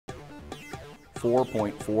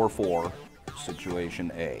4.44,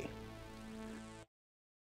 Situation A.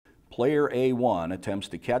 Player A1 attempts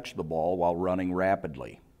to catch the ball while running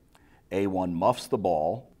rapidly. A1 muffs the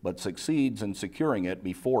ball, but succeeds in securing it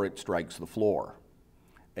before it strikes the floor.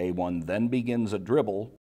 A1 then begins a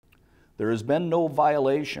dribble. There has been no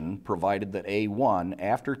violation provided that A1,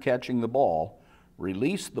 after catching the ball,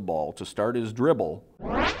 released the ball to start his dribble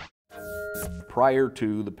prior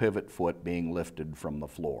to the pivot foot being lifted from the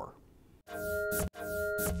floor.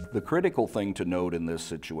 The critical thing to note in this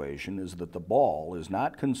situation is that the ball is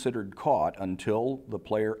not considered caught until the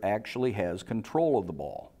player actually has control of the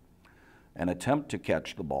ball. An attempt to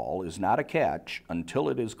catch the ball is not a catch until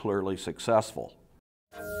it is clearly successful.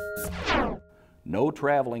 No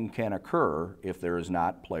traveling can occur if there is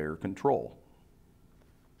not player control.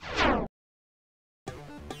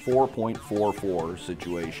 4.44,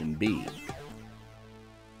 Situation B.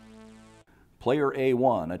 Player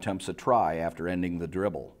A1 attempts a try after ending the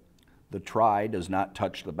dribble. The try does not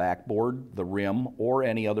touch the backboard, the rim, or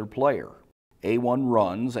any other player. A1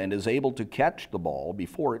 runs and is able to catch the ball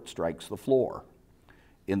before it strikes the floor.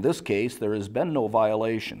 In this case, there has been no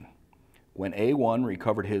violation. When A1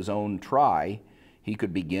 recovered his own try, he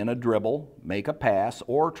could begin a dribble, make a pass,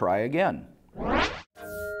 or try again.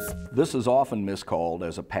 This is often miscalled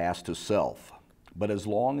as a pass to self, but as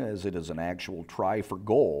long as it is an actual try for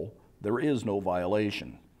goal, there is no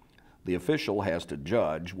violation. The official has to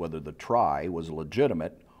judge whether the try was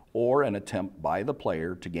legitimate or an attempt by the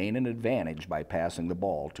player to gain an advantage by passing the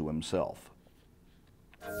ball to himself.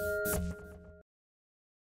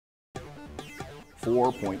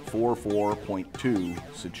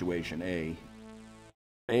 4.44.2, Situation A.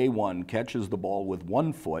 A1 catches the ball with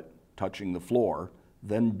one foot touching the floor,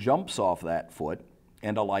 then jumps off that foot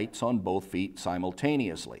and alights on both feet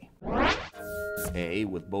simultaneously. A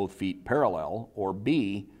with both feet parallel, or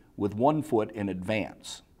B with one foot in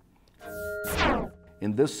advance.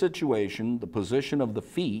 In this situation, the position of the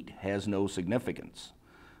feet has no significance,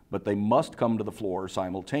 but they must come to the floor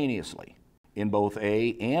simultaneously. In both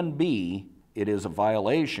A and B, it is a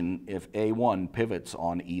violation if A1 pivots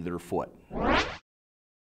on either foot.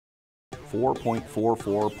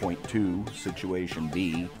 4.44.2, Situation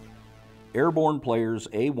B. Airborne players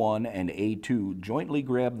A1 and A2 jointly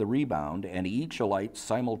grab the rebound and each alight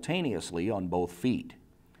simultaneously on both feet.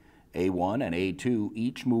 A1 and A2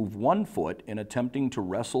 each move one foot in attempting to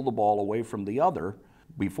wrestle the ball away from the other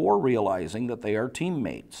before realizing that they are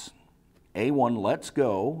teammates. A1 lets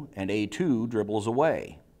go and A2 dribbles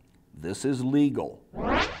away. This is legal.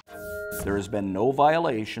 There has been no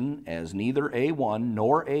violation as neither A1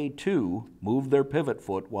 nor A2 moved their pivot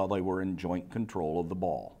foot while they were in joint control of the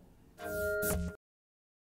ball.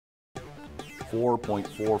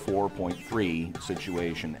 4.44.3,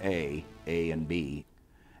 Situation A and B.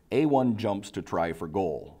 A1 jumps to try for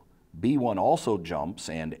goal. B1 also jumps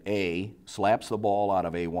and A slaps the ball out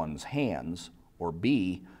of A1's hands, or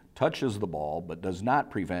B touches the ball but does not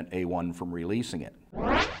prevent A1 from releasing it.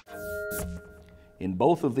 In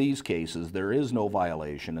both of these cases, there is no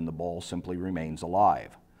violation and the ball simply remains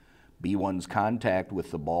alive. B1's contact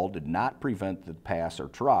with the ball did not prevent the pass or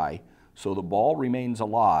try, so the ball remains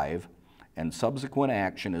alive and subsequent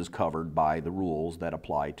action is covered by the rules that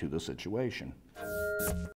apply to the situation.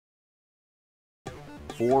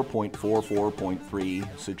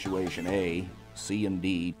 4.44.3, Situation A, C and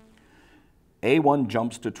D. A1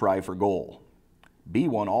 jumps to try for goal.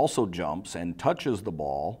 B1 also jumps and touches the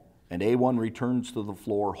ball, and A1 returns to the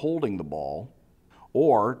floor holding the ball,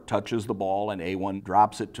 or touches the ball and A1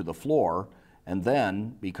 drops it to the floor and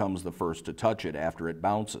then becomes the first to touch it after it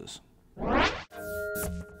bounces.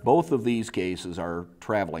 Both of these cases are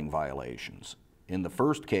traveling violations. In the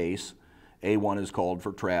first case, A1 is called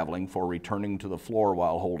for traveling for returning to the floor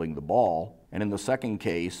while holding the ball, and in the second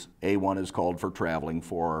case, A1 is called for traveling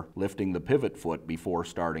for lifting the pivot foot before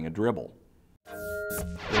starting a dribble.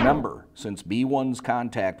 Remember, since B1's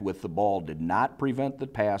contact with the ball did not prevent the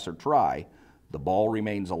pass or try, the ball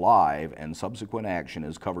remains alive and subsequent action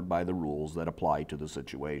is covered by the rules that apply to the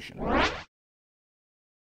situation.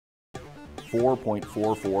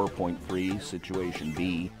 4.44.3, Situation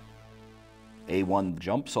B. A1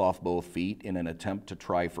 jumps off both feet in an attempt to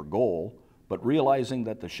try for goal, but realizing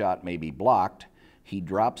that the shot may be blocked, he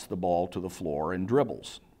drops the ball to the floor and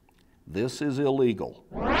dribbles. This is illegal.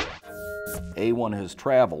 A1 has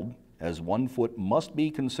traveled, as one foot must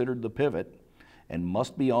be considered the pivot and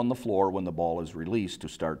must be on the floor when the ball is released to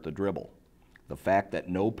start the dribble. The fact that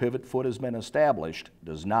no pivot foot has been established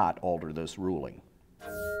does not alter this ruling.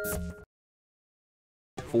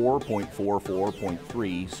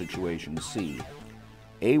 4.44.3, Situation C.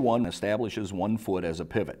 A1 establishes one foot as a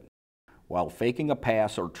pivot. While faking a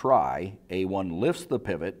pass or try, A1 lifts the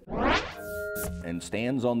pivot and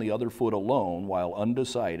stands on the other foot alone while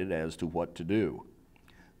undecided as to what to do.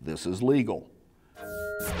 This is legal.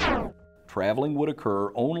 Traveling would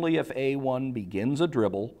occur only if A1 begins a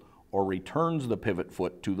dribble or returns the pivot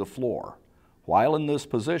foot to the floor. While in this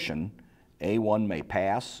position, A1 may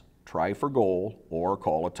pass, try for goal, or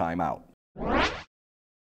call a timeout.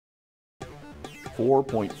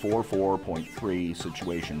 4.44.3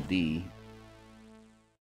 Situation D.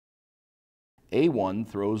 A1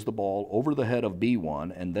 throws the ball over the head of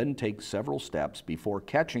B1 and then takes several steps before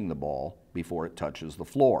catching the ball before it touches the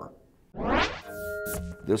floor.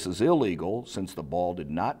 This is illegal since the ball did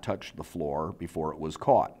not touch the floor before it was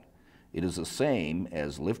caught. It is the same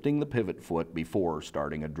as lifting the pivot foot before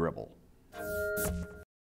starting a dribble.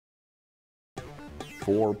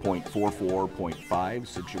 4.44.5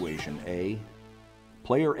 Situation A.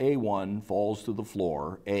 Player A1 falls to the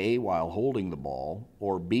floor, A, while holding the ball,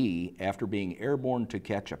 or B, after being airborne to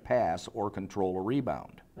catch a pass or control a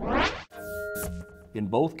rebound. In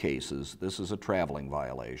both cases, this is a traveling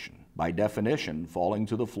violation. By definition, falling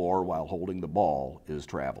to the floor while holding the ball is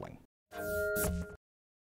traveling.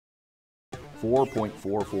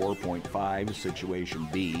 4.44.5 Situation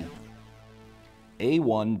B.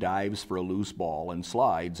 A1 dives for a loose ball and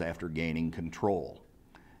slides after gaining control.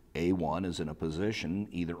 A1 is in a position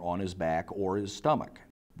either on his back or his stomach.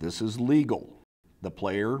 This is legal. The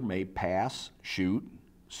player may pass, shoot,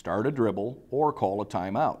 start a dribble, or call a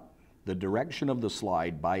timeout. The direction of the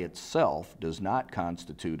slide by itself does not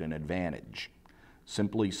constitute an advantage.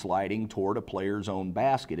 Simply sliding toward a player's own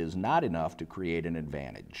basket is not enough to create an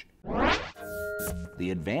advantage.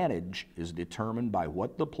 The advantage is determined by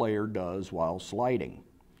what the player does while sliding.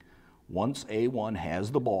 Once A1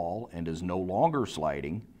 has the ball and is no longer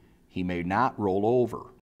sliding, he may not roll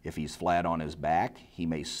over. If he's flat on his back, he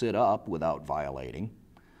may sit up without violating,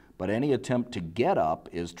 but any attempt to get up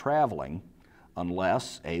is traveling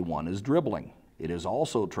unless A1 is dribbling. It is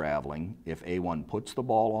also traveling if A1 puts the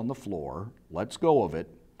ball on the floor, lets go of it,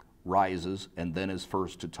 rises, and then is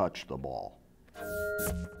first to touch the ball.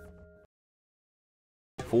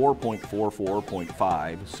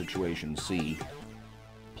 4.44.5 Situation C.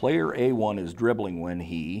 Player A1 is dribbling when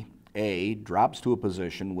he A, drops to a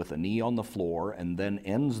position with a knee on the floor and then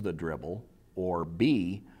ends the dribble, or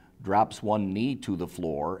B, drops one knee to the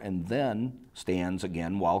floor and then stands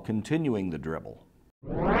again while continuing the dribble.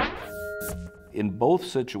 In both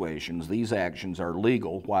situations, these actions are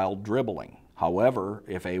legal while dribbling. However,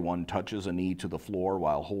 if A1 touches a knee to the floor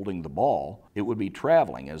while holding the ball, it would be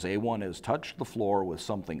traveling as A1 has touched the floor with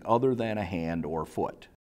something other than a hand or foot.